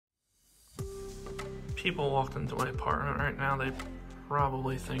people walked into my apartment right now, they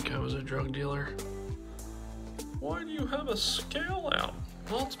probably think I was a drug dealer. Why do you have a scale out?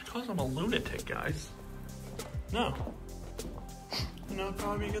 Well, it's because I'm a lunatic, guys. No. You know, it'd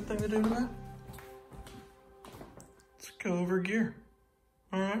probably be a good thing to do with that. Let's go over gear.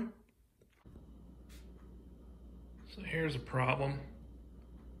 All right. So here's a problem.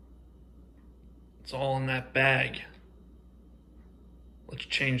 It's all in that bag. Let's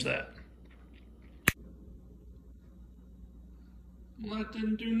change that. Well, that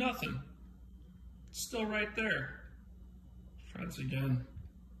didn't do nothing. It's still right there. Try this again.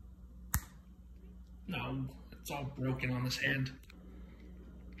 No, it's all broken on this hand.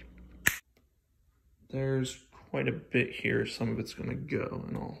 There's quite a bit here. Some of it's gonna go,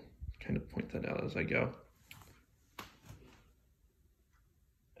 and I'll kind of point that out as I go.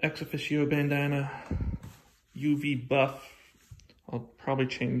 Ex officio bandana, UV buff. I'll probably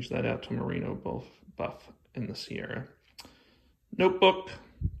change that out to merino buff in the Sierra. Notebook,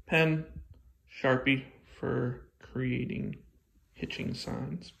 pen, Sharpie for creating hitching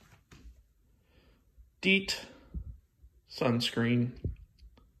signs. DEET, sunscreen.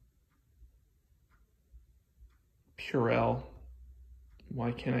 Purell.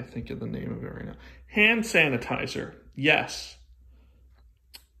 Why can't I think of the name of it right now? Hand sanitizer, yes.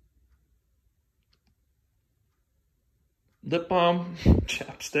 Lip balm,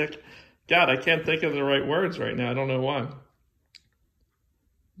 chapstick. God, I can't think of the right words right now. I don't know why.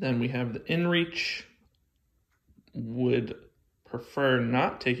 Then we have the InReach. Would prefer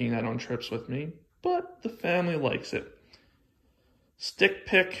not taking that on trips with me, but the family likes it. Stick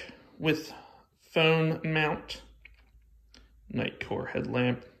pick with phone mount. Nightcore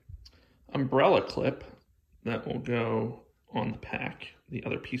headlamp. Umbrella clip that will go on the pack. The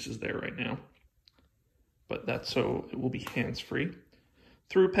other piece is there right now, but that's so it will be hands-free.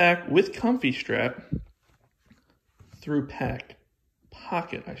 Through pack with comfy strap. Through pack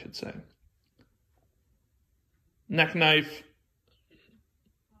pocket, I should say. Neck knife.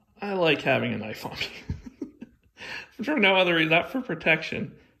 I like having a knife on me. For no other reason, not for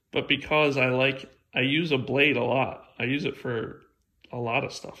protection, but because I use a blade a lot. I use it for a lot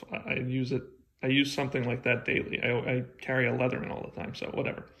of stuff. I use something like that daily. I carry a Leatherman all the time, so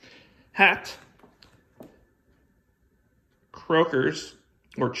whatever. Hat. Croakers,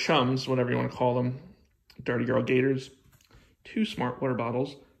 or chums, whatever you want to call them. Dirty Girl Gators. 2 smart water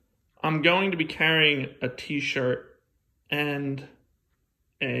bottles. I'm going to be carrying a t-shirt and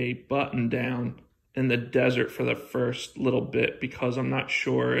a button down in the desert for the first little bit because I'm not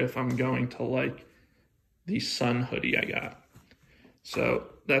sure if I'm going to like the sun hoodie I got. So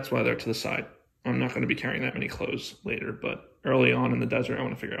that's why they're to the side. I'm not going to be carrying that many clothes later, but early on in the desert, I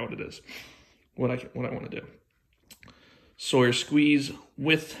want to figure out what it is, what I want to do. Sawyer squeeze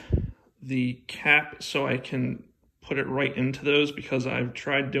with the cap so I can put it right into those because I've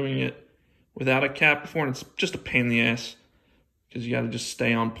tried doing it without a cap before and it's just a pain in the ass because you got to just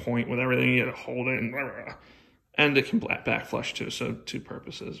stay on point with everything. You got to hold it and it can back flush too. So 2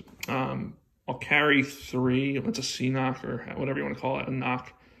 purposes. I'll carry 3. It's a C-knock or whatever you want to call it, a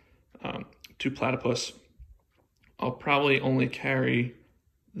knock. 2 platypus. I'll probably only carry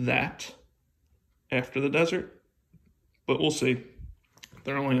that after the desert, but we'll see.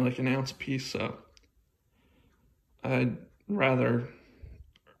 They're only like an ounce a piece, so I'd rather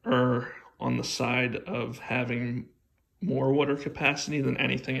err on the side of having more water capacity than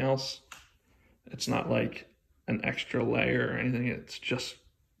anything else. It's not like an extra layer or anything. It's just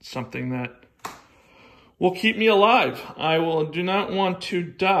something that will keep me alive. I do not want to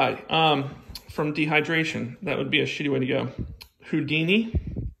die from dehydration. That would be a shitty way to go. Houdini,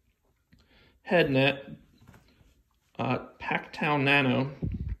 head net, Pack Towel Nano,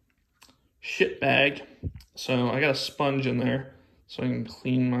 shit bag. So I got a sponge in there so I can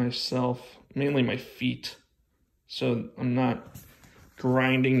clean myself, mainly my feet, so I'm not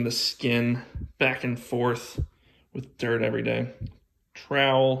grinding the skin back and forth with dirt every day.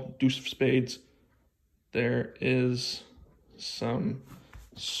 Trowel, deuce of spades. There is some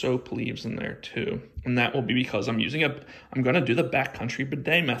soap leaves in there too, and that will be because I'm going to do the backcountry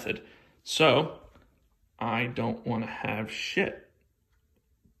bidet method. So I don't want to have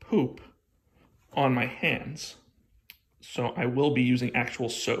poop on my hands. So I will be using actual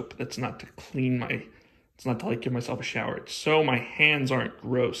soap. That's not to clean it's not to like give myself a shower. It's so my hands aren't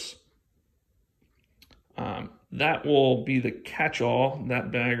gross. That will be the catch-all,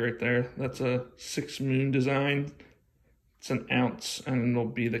 that bag right there. That's a 6 Moon design. It's an ounce, and it'll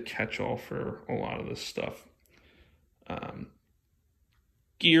be the catch-all for a lot of this stuff.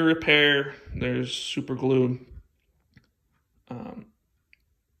 Gear repair, there's super glue,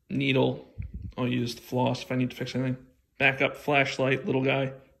 needle, I'll use the floss if I need to fix anything. Backup flashlight, little guy.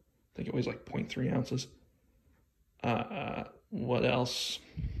 I think it weighs like 0.3 ounces. What else?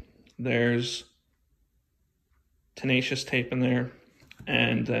 There's tenacious tape in there,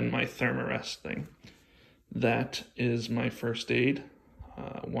 and then my Thermarest thing. That is my first aid.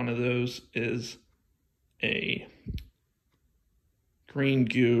 One of those is a green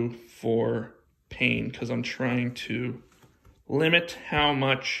goo for pain, because I'm trying to limit how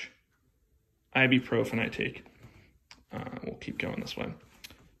much ibuprofen I take. We'll keep going this way.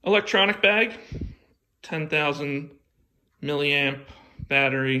 Electronic bag, 10,000 milliamp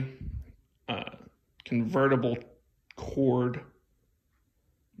battery, convertible cord,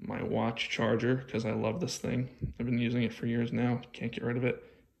 my watch charger, because I love this thing. I've been using it for years now, can't get rid of it.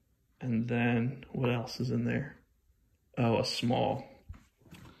 And then what else is in there? Oh, a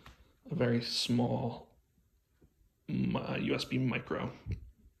very small USB micro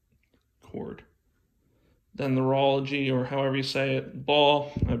cord. Then the Neurology, or however you say it,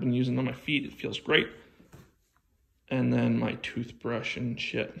 ball. I've been using it on my feet. It feels great. And then my toothbrush and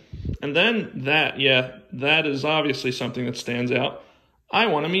shit. And then that is obviously something that stands out. I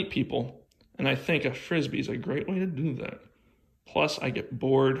want to meet people. And I think a Frisbee is a great way to do that. Plus, I get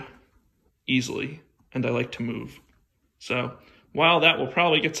bored easily, and I like to move. So, while that will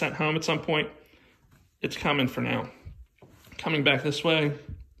probably get sent home at some point, it's coming for now. Coming back this way,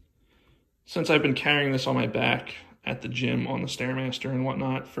 since I've been carrying this on my back at the gym on the Stairmaster and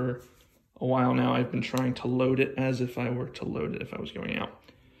whatnot for a while now, I've been trying to load it as if I were to load it if I was going out.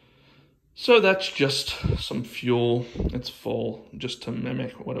 So that's just some fuel. It's full, just to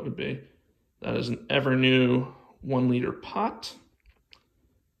mimic what it would be. That is an Ever-New 1 liter pot.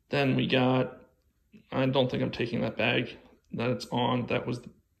 Then we got, I don't think I'm taking that bag that it's on. That was the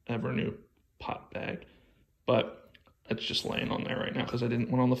Ever-New pot bag. But it's just laying on there right now because I didn't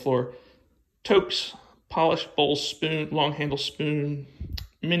want it on the floor. Toques, polished bowl spoon, long handle spoon,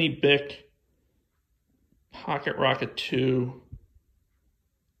 mini Bic, Pocket Rocket 2,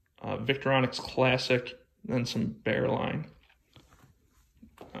 Victorinox Classic, then some Bear Line.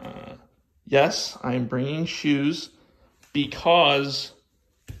 Yes, I am bringing shoes because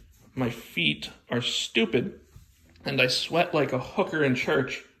my feet are stupid and I sweat like a hooker in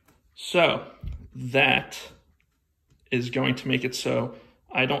church. So that is going to make it so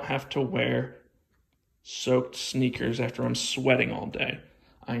I don't have to wear soaked sneakers after I'm sweating all day.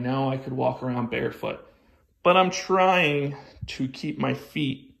 I know I could walk around barefoot, but I'm trying to keep my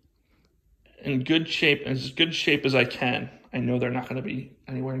feet in good shape, as good shape as I can. I know they're not going to be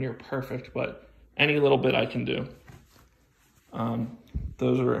anywhere near perfect, but any little bit I can do.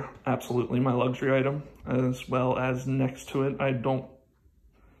 Those are absolutely my luxury item, as well as next to it. I don't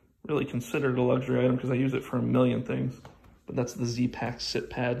really consider it a luxury item because I use it for a million things, but that's the Z-Pack sit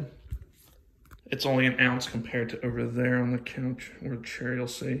pad. It's only an ounce compared to over there on the couch or chair you'll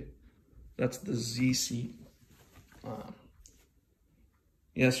see. That's the Z seat.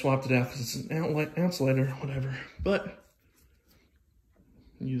 Yeah, I swapped it out because it's an ounce lighter, whatever. But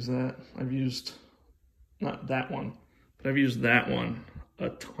use that. I've used, not that one, but I've used that one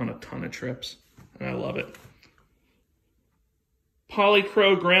on a ton of trips, and I love it.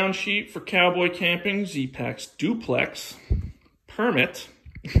 Polycro ground sheet for cowboy camping, Z-Pack's duplex, permit,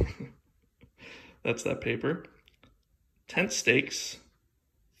 that's that paper, tent stakes,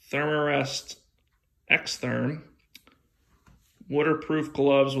 Thermarest X-Therm, waterproof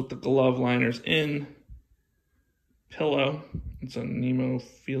gloves with the glove liners in, pillow, it's a Nemo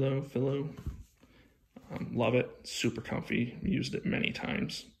Philo. Love it, super comfy, used it many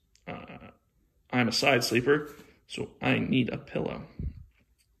times. I'm a side sleeper, so I need a pillow.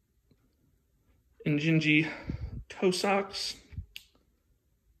 Injinji toe socks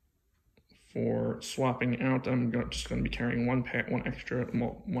for swapping out. I'm just going to be carrying one pair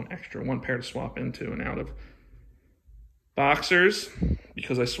to swap into and out of. Boxers,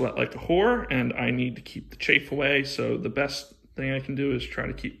 because I sweat like a whore and I need to keep the chafe away, so the best thing I can do is try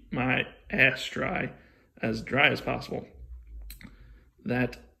to keep my ass dry as possible.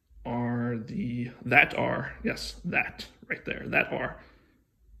 That's the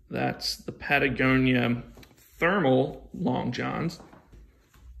Patagonia thermal long johns.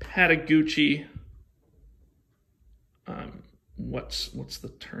 Patagucci, what's the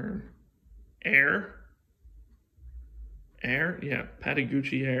term? Air, yeah,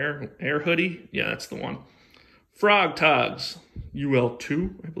 Patagucci Air hoodie, yeah, that's the one. Frog Togs,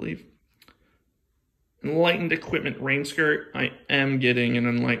 UL2, I believe. Enlightened Equipment rain skirt. I am getting an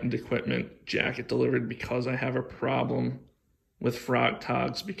Enlightened Equipment jacket delivered because I have a problem with Frog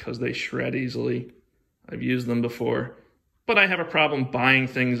Togs because they shred easily. I've used them before, but I have a problem buying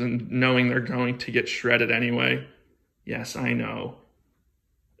things and knowing they're going to get shredded anyway. Yes, I know.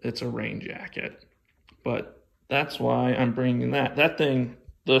 It's a rain jacket. But that's why I'm bringing that. That thing,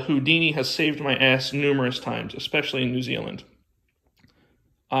 the Houdini, has saved my ass numerous times, especially in New Zealand.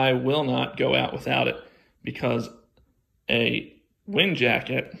 I will not go out without it because a wind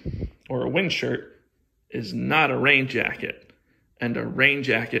jacket or a wind shirt is not a rain jacket. And a rain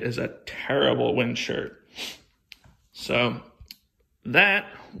jacket is a terrible wind shirt. So that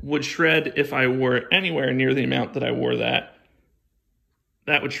would shred if I wore it anywhere near the amount that I wore that.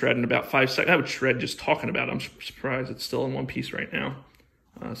 That would shred in about 5 seconds. That would shred just talking about it. I'm surprised it's still in one piece right now,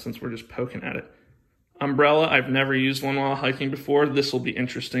 since we're just poking at it. Umbrella, I've never used one while hiking before. This will be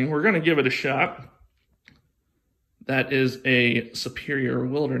interesting. We're going to give it a shot. That is a Superior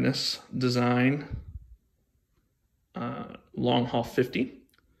Wilderness design, Long Haul 50.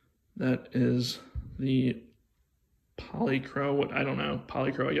 That is the Polycro, I don't know,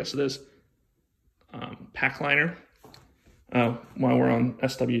 Polycro, I guess it is, pack liner. While we're on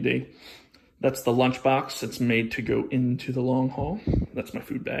SWD, that's the lunchbox. It's made to go into the long haul. That's my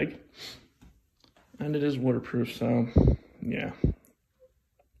food bag. And it is waterproof, so yeah.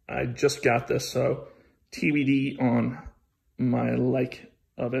 I just got this, so TBD on my like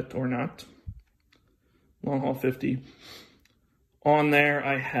of it or not. Long Haul 50. On there,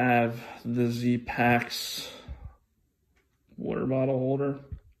 I have the Z-Packs water bottle holder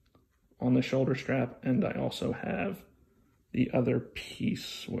on the shoulder strap, and I also have the other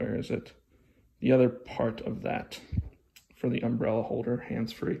piece, where is it? The other part of that for the umbrella holder,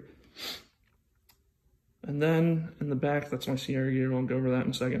 hands-free. And then in the back, that's my Sierra gear. I'll go over that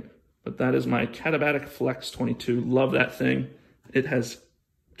in a second. But that is my Katabatic Flex 22. Love that thing. It has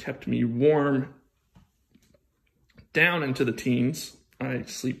kept me warm down into the teens. I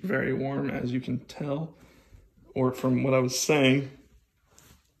sleep very warm, as you can tell, or from what I was saying.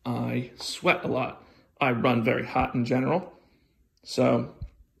 I sweat a lot. I run very hot in general. So,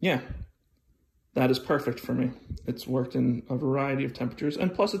 yeah, that is perfect for me. It's worked in a variety of temperatures,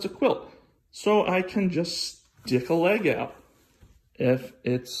 and plus it's a quilt. So I can just stick a leg out if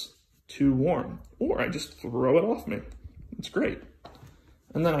it's too warm, or I just throw it off me. It's great.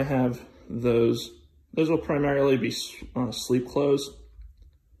 And then I have those. Those will primarily be sleep clothes,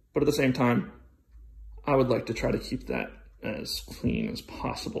 but at the same time, I would like to try to keep that as clean as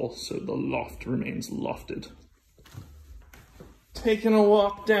possible so the loft remains lofted. Taking a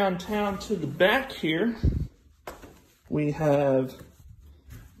walk downtown to the back here, we have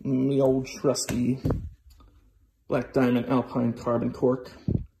the old trusty Black Diamond Alpine Carbon Cork.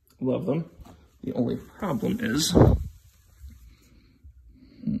 Love them. The only problem is,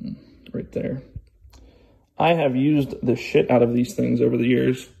 right there, I have used the shit out of these things over the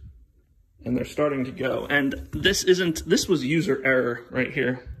years, and they're starting to go. And this was user error right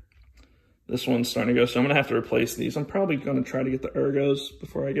here. This one's starting to go, so I'm gonna have to replace these. I'm probably gonna try to get the ergos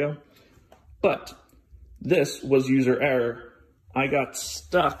before I go. But this was user error. I got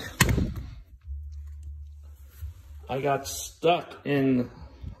stuck in,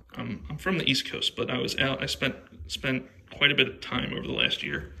 I'm from the East Coast, but I was out, I spent quite a bit of time over the last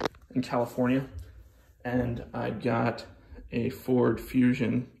year in California, and I got a Ford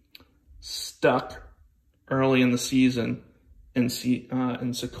Fusion stuck early in the season in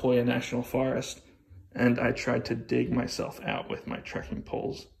Sequoia National Forest, and I tried to dig myself out with my trekking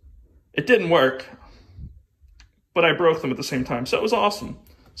poles. It didn't work, but I broke them at the same time, so it was awesome.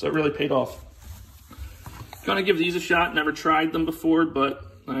 So it really paid off. Gonna give these a shot. Never tried them before, but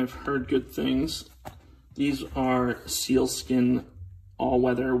I've heard good things. These are sealskin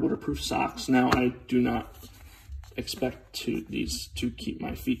all-weather waterproof socks. Now, I do not expect these to keep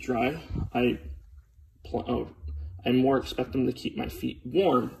my feet dry. I more expect them to keep my feet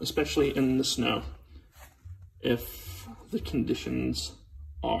warm, especially in the snow, if the conditions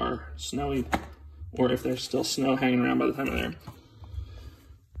are snowy, or if there's still snow hanging around by the time I'm there.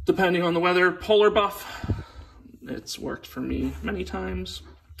 Depending on the weather, Polar Buff, it's worked for me many times.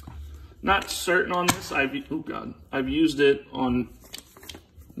 Not certain on this. I've used it on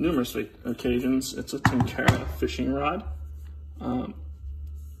numerous occasions. It's a Tenkara fishing rod. I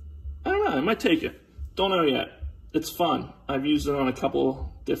don't know, I might take it. Don't know yet. It's fun. I've used it on a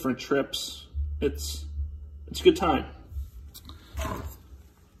couple different trips. It's a good time.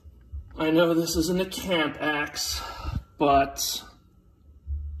 I know this isn't a camp axe, but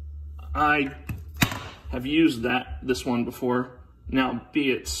I have used this one before. Now,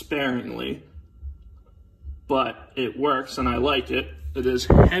 be it sparingly, but it works and I like it. It is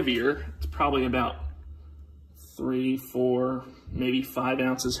heavier. It's probably about 3, 4, maybe 5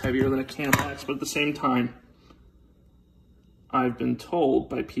 ounces heavier than a camp axe, but at the same time, I've been told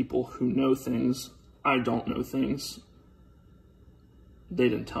by people who know things, I don't know things. They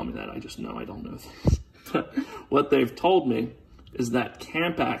didn't tell me that, I just know I don't know things. But what they've told me is that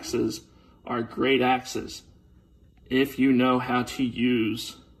camp axes are great axes if you know how to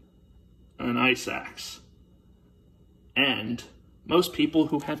use an ice axe. And most people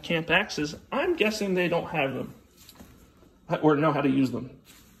who have camp axes, I'm guessing they don't have them or know how to use them.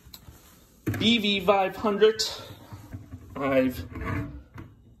 BV500, I've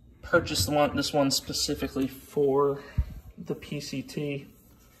purchased this one specifically for the PCT.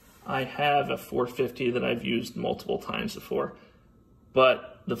 I have a 450 that I've used multiple times before,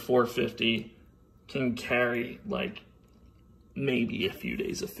 but the 450 can carry like maybe a few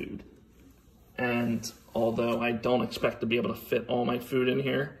days of food. And although I don't expect to be able to fit all my food in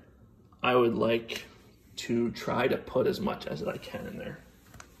here, I would like to try to put as much as I can in there.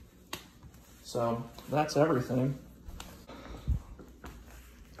 So that's everything.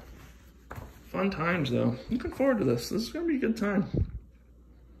 Fun times though. Looking forward to this. This is gonna be a good time.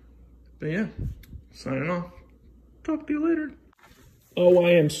 But yeah, signing off. Talk to you later. Oh,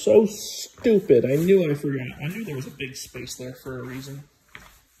 I am so stupid. I knew I forgot. I knew there was a big space there for a reason.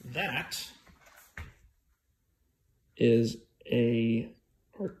 That is a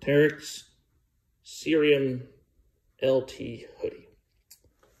Arc'teryx Cerium LT hoodie.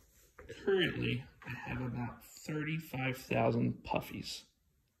 Currently, I have about 35,000 puffies.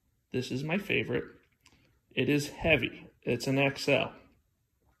 This is my favorite. It is heavy. It's an XL.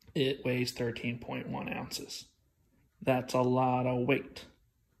 It weighs 13.1 ounces. That's a lot of weight.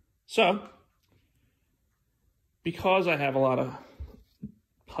 So, because I have a lot of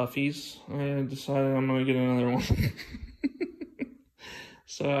puffies, I decided I'm going to get another one.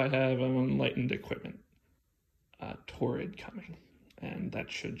 So I have an Enlightened Equipment Torrid coming, and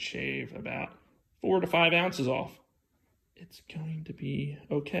that should shave about 4 to 5 ounces off. It's going to be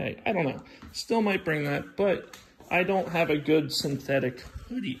okay. I don't know. Still might bring that, but I don't have a good synthetic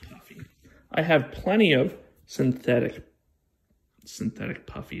hoodie puffy. I have plenty of synthetic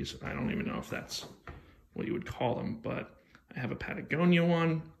puffies. I don't even know if that's what you would call them, but I have a Patagonia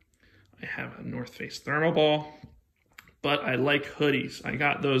one. I have a North Face thermal ball, but I like hoodies. I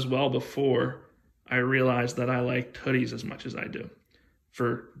got those well before I realized that I liked hoodies as much as I do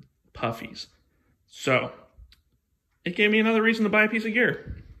for puffies. So it gave me another reason to buy a piece of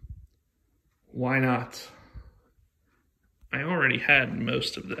gear. Why not? I already had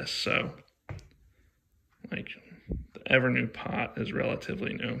most of this, so like the Evernew pot is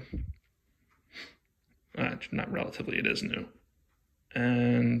relatively new. Not relatively, it is new.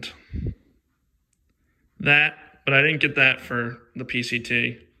 And that, but I didn't get that for the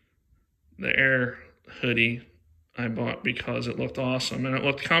PCT. The Air hoodie I bought because it looked awesome and it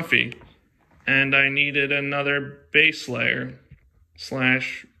looked comfy. And I needed another base layer /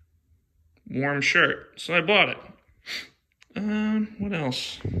 warm shirt, so I bought it. What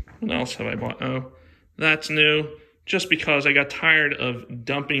else? What else have I bought? Oh, that's new. Just because I got tired of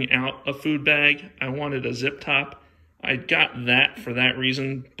dumping out a food bag, I wanted a zip top. I got that for that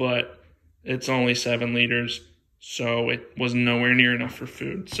reason, but it's only 7 liters, so it was nowhere near enough for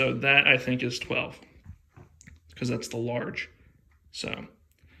food. So that I think is 12, because that's the large. So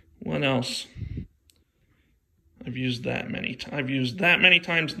what else? I've used that many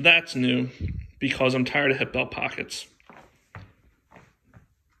times. That's new because I'm tired of hip belt pockets.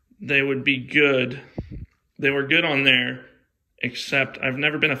 They would be good. They were good on there, except I've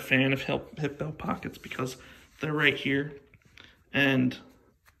never been a fan of hip belt pockets because they're right here and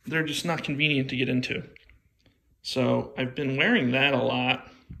they're just not convenient to get into. So I've been wearing that a lot,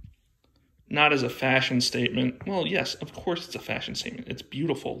 not as a fashion statement. Well, yes, of course it's a fashion statement. It's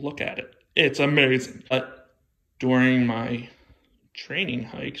beautiful. Look at it. It's amazing. But during my training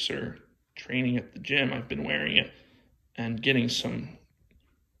hikes or training at the gym, I've been wearing it and getting some,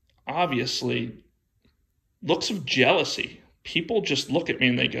 obviously, looks of jealousy. People just look at me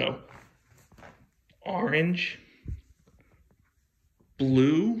and they go, orange,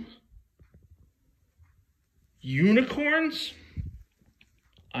 blue, unicorns?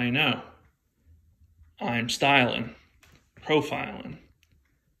 I know. I'm styling, profiling,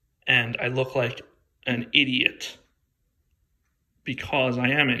 and I look like an idiot because I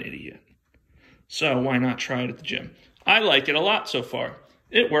am an idiot. So why not try it at the gym? I like it a lot so far.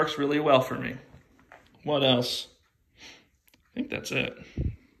 It works really well for me. What else? I think that's it.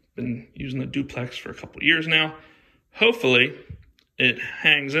 Been using the duplex for a couple years now. Hopefully it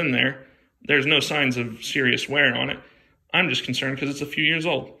hangs in there. There's no signs of serious wear on it. I'm just concerned because it's a few years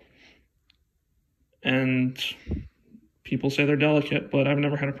old. And people say they're delicate, but I've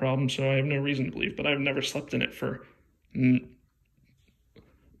never had a problem, so I have no reason to believe. But I've never slept in it for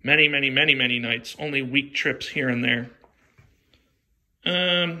many, many, many, many nights. Only week trips here and there.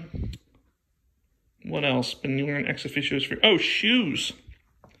 What else? Been wearing ex officios for... Oh, shoes.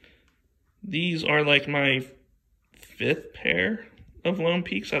 These are like my 5th pair of Lone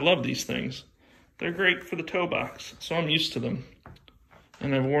Peaks. I love these things. They're great for the toe box, so I'm used to them.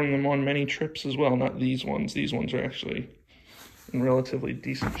 And I've worn them on many trips as well, not these ones. These ones are actually in relatively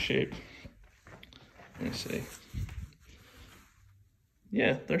decent shape. Let me see.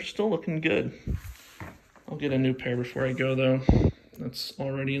 Yeah, they're still looking good. I'll get a new pair before I go, though. That's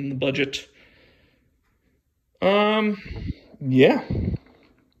already in the budget. Yeah.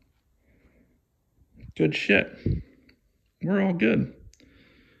 Good shit. We're all good.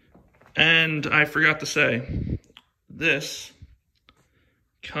 And I forgot to say, this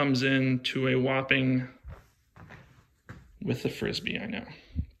comes into a whopping, with the Frisbee, I know.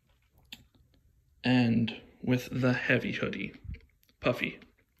 And with the heavy hoodie, puffy,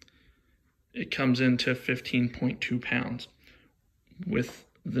 it comes into 15.2 pounds. With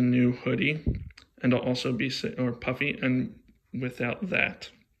the new hoodie, and I'll also be, or puffy, and without that,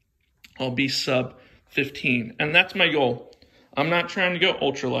 I'll be sub 15. And that's my goal. I'm not trying to go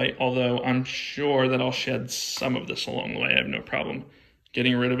ultralight, although I'm sure that I'll shed some of this along the way. I have no problem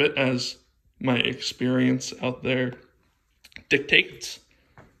getting rid of it as my experience out there dictates.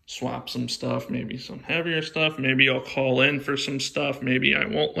 Swap some stuff, maybe some heavier stuff. Maybe I'll call in for some stuff. Maybe I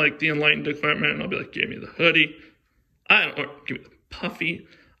won't like the Enlightened equipment, and I'll be like, give me the hoodie. Or give me the puffy.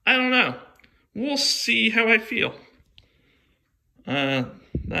 I don't know. We'll see how I feel.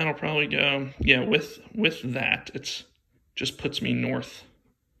 That'll probably go, yeah, with that, it's just puts me north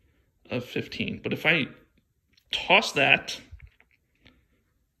of 15. But if I toss that,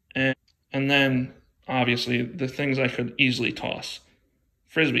 and then obviously the things I could easily toss: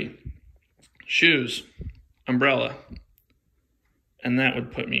 Frisbee, shoes, umbrella, and that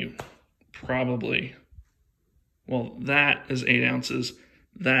would put me probably, well, that is 8 ounces,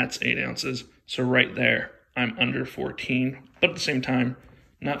 that's 8 ounces, so right there, I'm under 14, but at the same time,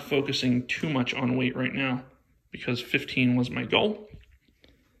 not focusing too much on weight right now, because 15 was my goal.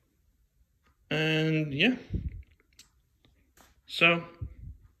 And yeah, so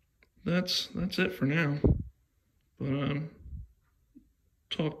that's it for now. But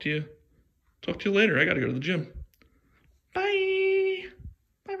talk to you later. I gotta go to the gym.